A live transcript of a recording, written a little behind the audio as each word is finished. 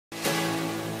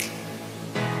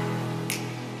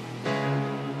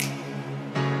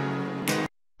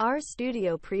Our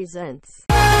Studio presents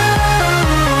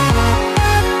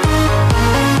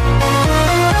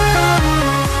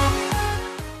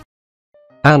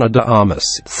Ana de Armas,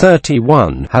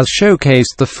 31, has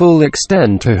showcased the full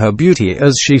extent to her beauty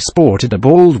as she sported a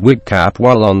bald wig cap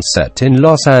while on set in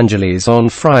Los Angeles on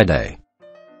Friday,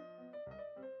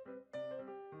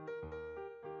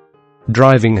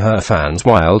 driving her fans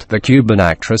wild. The Cuban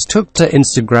actress took to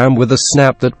Instagram with a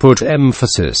snap that put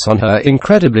emphasis on her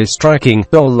incredibly striking,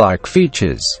 doll-like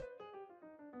features.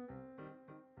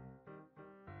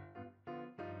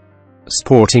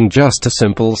 Sporting just a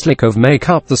simple slick of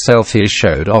makeup, the selfie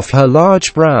showed off her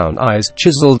large brown eyes,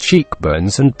 chiseled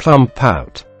cheekbones and plump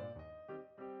pout.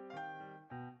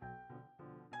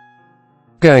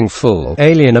 Going full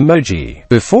alien emoji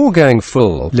before going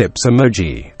full lips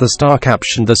emoji, the star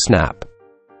captioned the snap.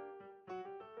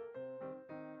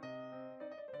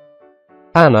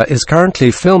 Ana is currently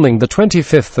filming the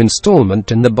 25th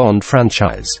installment in the Bond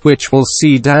franchise, which will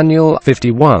see Daniel,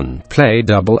 51, play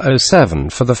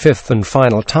 007 for the fifth and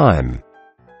final time.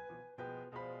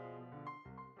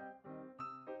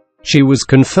 She was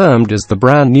confirmed as the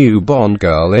brand new Bond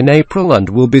girl in April and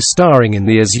will be starring in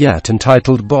the as-yet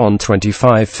entitled Bond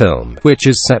 25 film, which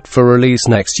is set for release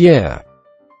next year.